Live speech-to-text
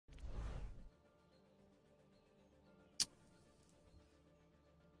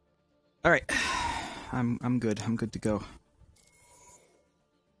All right, I'm good. I'm good to go.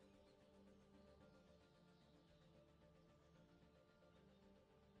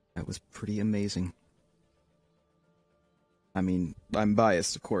 That was pretty amazing. I mean, I'm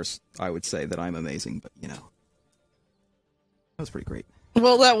biased, of course. I would say that I'm amazing, but you know, that was pretty great.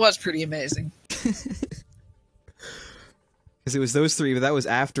 Well, that was pretty amazing. Because it was those three, but that was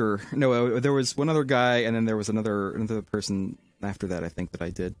after. No, there was one other guy, and then there was another person after that. I think that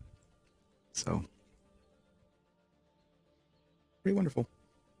I did. So, pretty wonderful.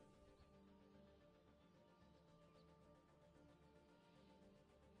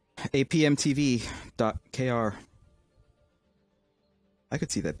 apmtv.kr. I could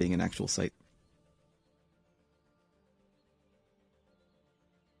see that being an actual site.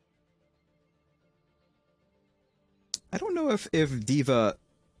 I don't know if Diva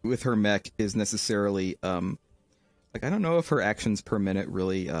with her mech is necessarily like I don't know if her actions per minute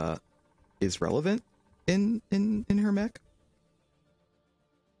really is relevant in her mech.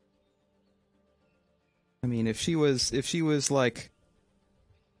 I mean, if she was like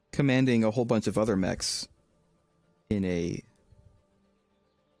commanding a whole bunch of other mechs in a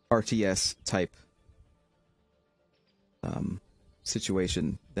RTS type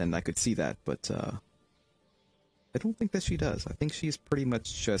situation, then I could see that, but I don't think that she does. I think she's pretty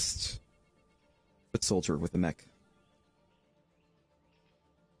much just foot soldier with a mech.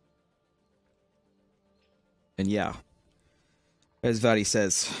 And yeah, as Vadi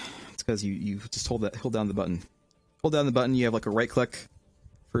says, it's because you just hold down the button. Hold down the button, you have like a right click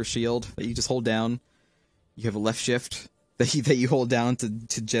for a shield that you just hold down. You have a left shift that you hold down to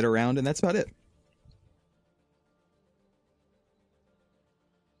jet around, and that's about it.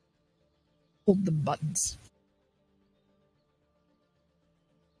 Hold the buttons.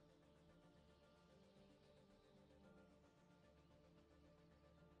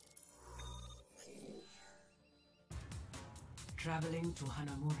 Traveling to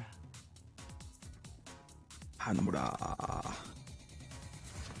Hanamura. Hanamura.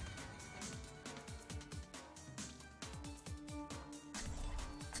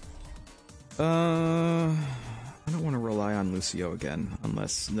 I don't want to rely on Lucio again,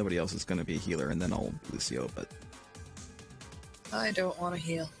 unless nobody else is going to be a healer, and then I'll do Lucio, but... I don't want to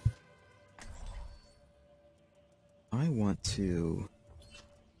heal. I want to...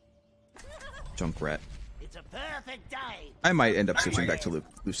 Junkrat. It's a perfect day. I might end up switching back to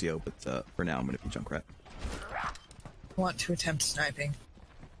Lucio, but for now I'm going to be Junkrat. I want to attempt sniping.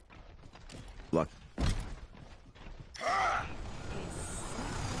 Luck.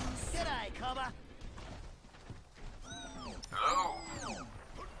 G'day, cobber. Hello?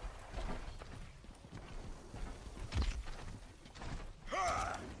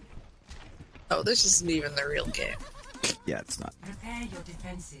 Oh, this isn't even the real game. Yeah, it's not. Prepare your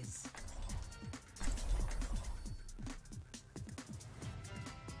defenses.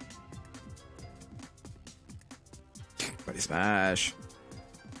 Buddy smash.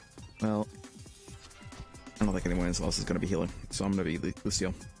 Well, I don't think anyone else is going to be healing, so I'm going to be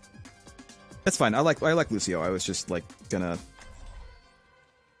Lucio. That's fine. I like Lucio. I was just like gonna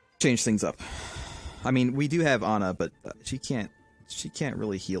change things up. I mean, we do have Ana, but she can't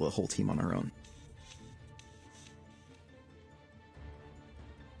really heal a whole team on her own.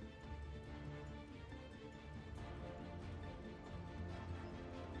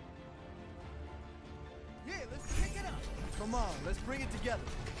 Yeah, let's pick it up. Come on, let's bring it together.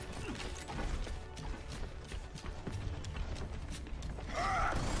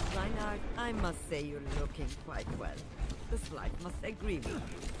 Reinhard, I must say you're looking quite well. This life must agree with you.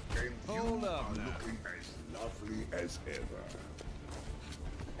 And Hold you up are now. looking as lovely as ever.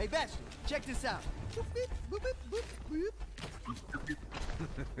 Hey, Bastion, check this out. Boop, boop, boop, boop,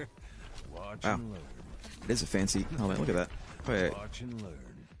 boop. Watch Wow. and learn. It is a fancy helmet. Look at that. Wait. Watch and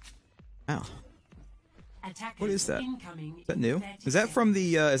learn. Wow. Attackers What is that? incoming Is that in new? 30 Is that from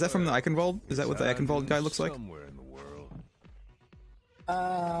the seconds. Eichenwald? Is that what the Eichenwald guy looks like? Somewhere in the world.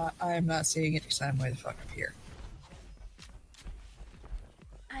 I'm not seeing it because I'm way the fuck up here.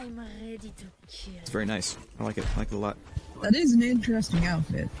 I'm ready to kill. It's very nice. I like it. I like it a lot. That is an interesting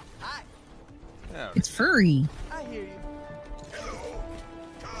outfit. Hi, It's furry. I hear you. Hello?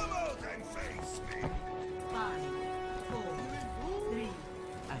 Come out and face me. 5, 4, 3,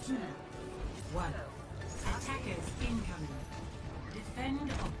 2, 1. Attackers incoming.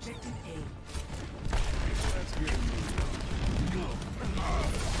 Defend objective A. Let's get moving.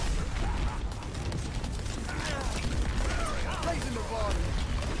 Raising the bar.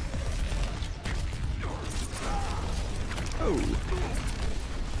 Oh.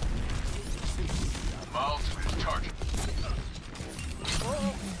 Miles to his target.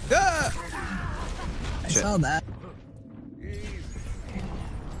 Ah! Shit. Saw that.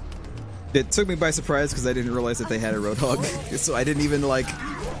 It took me by surprise because I didn't realize that they had a Roadhog, so I didn't even like.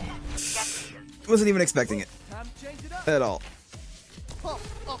 Wasn't even expecting it Time to change it up. at all. Pump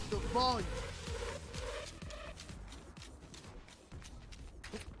up the volume.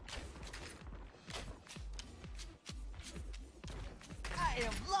 I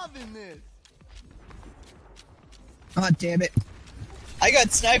am loving this. Oh, damn it. I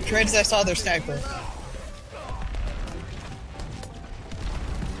got sniped right as I saw their sniper.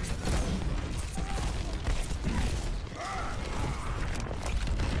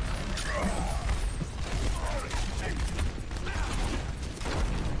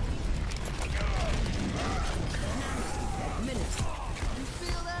 You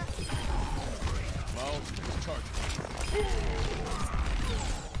feel that?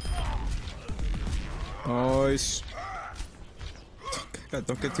 Nice. God,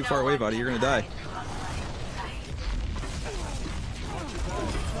 don't get too far away, buddy. You're gonna die.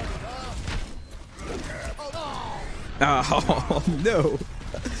 Oh no!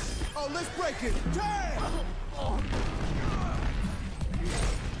 Oh, let's break it. Damn!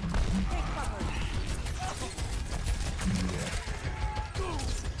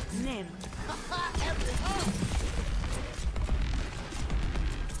 Name.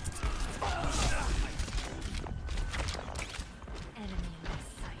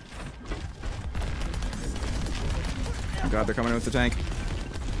 Oh God, they're coming in with the tank.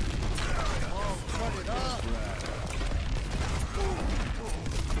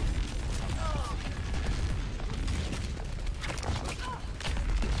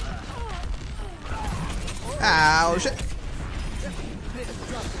 Ow, shit.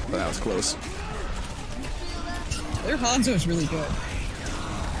 Oh, that was close. Their Hanzo is really good.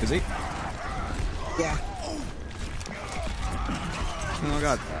 Is he? Yeah. Oh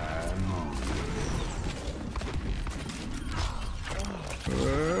God.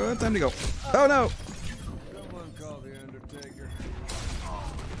 Time to go. Oh no! Someone call the Undertaker.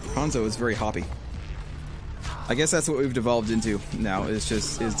 Hanzo is very hoppy. I guess that's what we've devolved into now,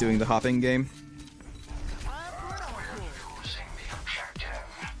 is doing the hopping game.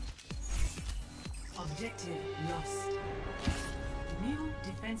 Objective lost. New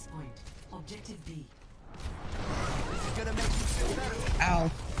defense point. Objective B. This is gonna make you feel better. Ow.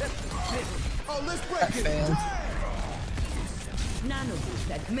 Oh, let's break That it. failed. Nano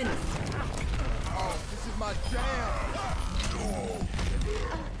boost administered. Oh, this is my jam.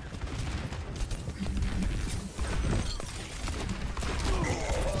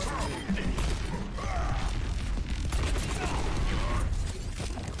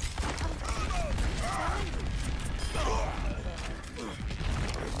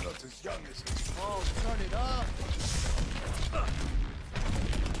 Not as young as his Oh, turn it up.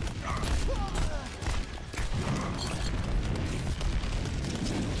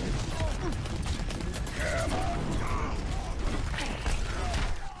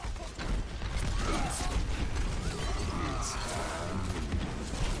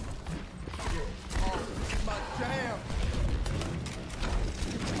 Oh, this is my jam.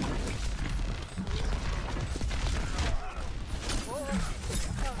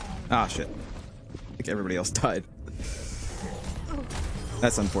 Ah, shit. I think everybody else died.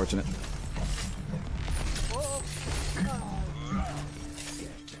 That's unfortunate.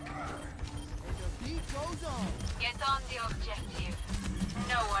 Beat goes on. Get on the objective.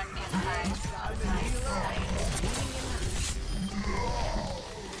 No one can hide.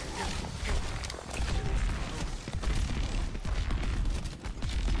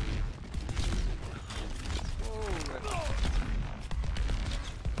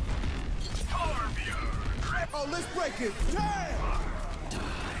 Oh, let's break it. Damn!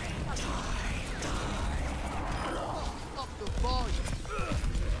 Up the volume.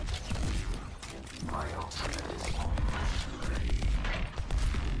 My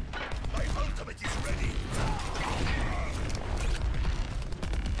ultimate is ready.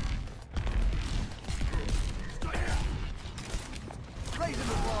 Raising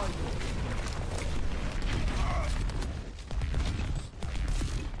the volume.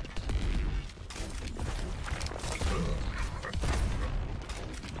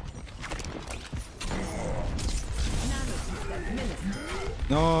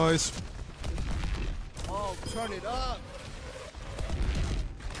 Nice. Oh, turn it up.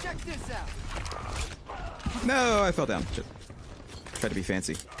 Check this out. No, I fell down. Shit. Tried to be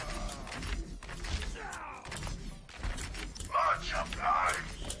fancy. March of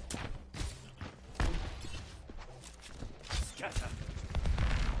life. Scatter.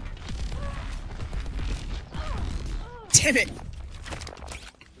 Damn it.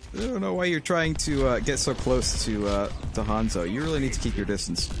 I don't know why you're trying to get so close to Hanzo. You really need to keep your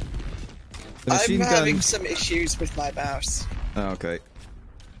distance. The I'm machine gun... having some issues with my mouse. Oh, okay.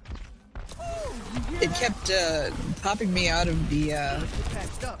 It kept popping me out of the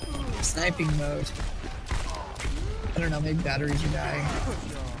sniping mode. I don't know, maybe batteries are dying.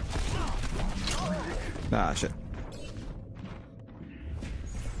 Ah, shit.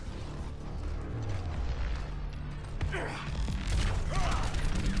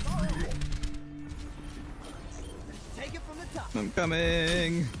 Take it from the top. I'm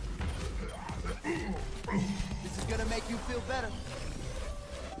coming. This is gonna make you feel better.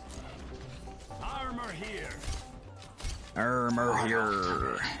 Armor here. Armor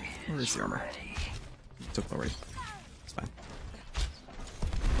here. Where's the armor? Took it already. It's fine.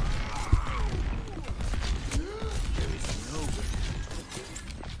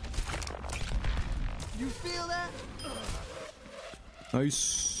 You feel that?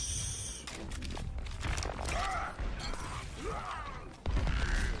 Nice.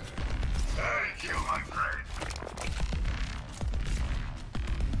 Thank you, my friend.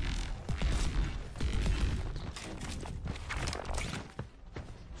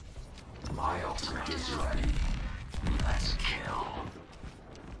 My ultimate is ready. Let's kill.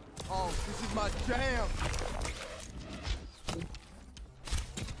 Oh, this is my jam.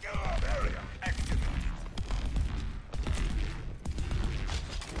 Area activated.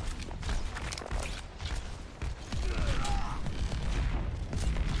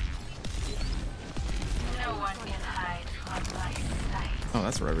 No one can hide from my sight. Oh,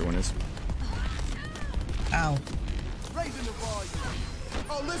 that's where everyone is. Ow. Raising the volume.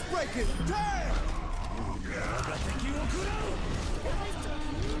 Oh, let's break it. Damn!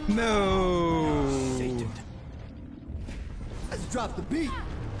 No. Let's drop the beat.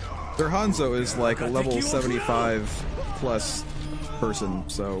 Their Hanzo is like a level 75 plus person,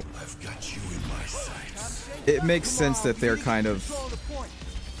 so I've got you in my sights. it makes sense that they're kind of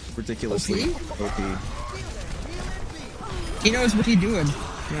ridiculously OP. He knows what he's doing.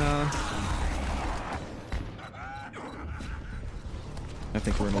 I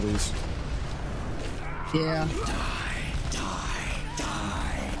think we're gonna lose. Yeah.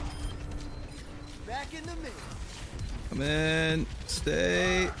 Back in the mix. Come in.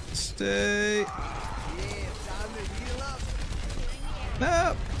 Stay. Stay. Yeah, time to heal up.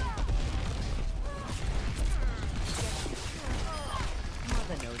 No.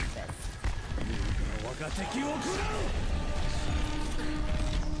 Mother knows best. Take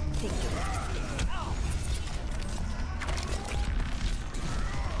it.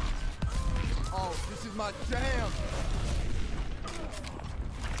 Oh, this is my jam.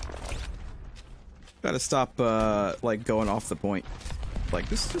 Gotta stop, like, going off the point. Like,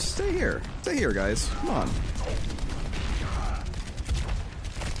 just stay here. Stay here, guys. Come on.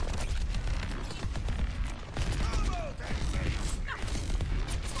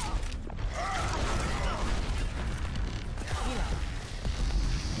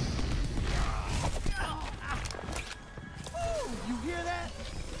 You hear that?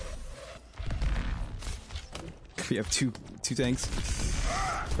 We have two tanks.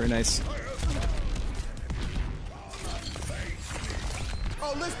 Very nice.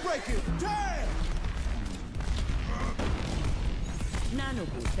 Oh, let's break it. Damn! Nano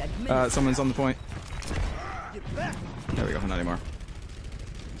boost administered. Someone's on the point. Get back. There we go. Not anymore.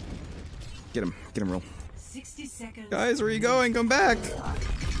 Get him. Get him, roll. 60 seconds. Guys, where are you going? Come back.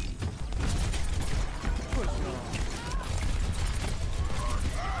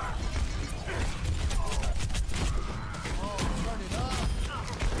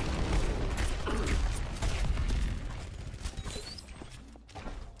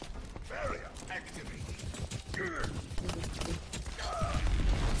 Area activated.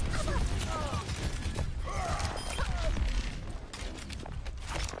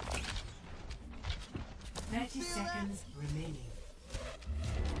 30 seconds remaining.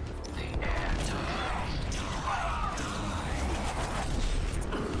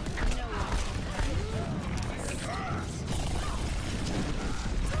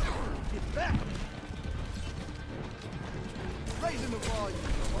 Get back. Raising the volume.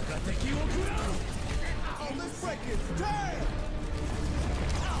 Oh, let's break it. Damn!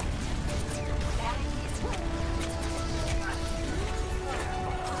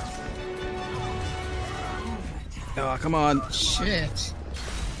 Oh, come on. Shit.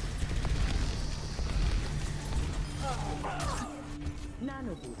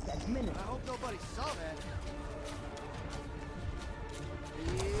 Nano boost administered. I hope nobody saw that.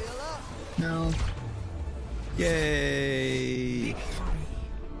 Heal up. No. Yay.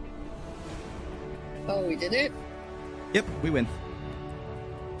 Oh, we did it? Yep, we win.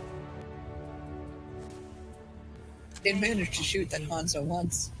 Did manage to shoot that Hanzo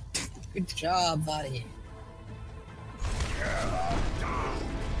once. Good job, buddy.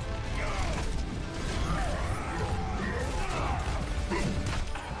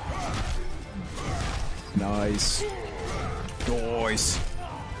 Nice. Nice.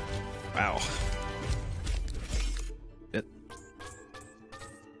 Wow. It.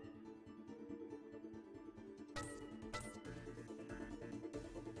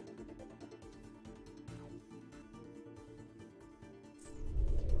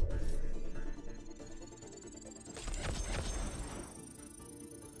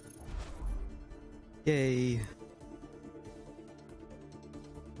 Yay.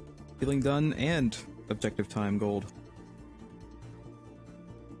 Feeling done and objective time gold.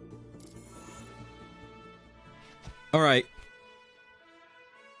 Alright.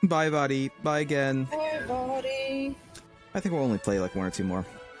 Bye, buddy. Bye again. Bye, buddy. I think we'll only play like 1 or 2 more.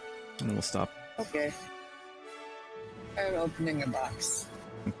 And then we'll stop. Okay. I'm opening a box.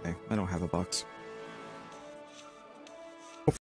 Okay, I don't have a box.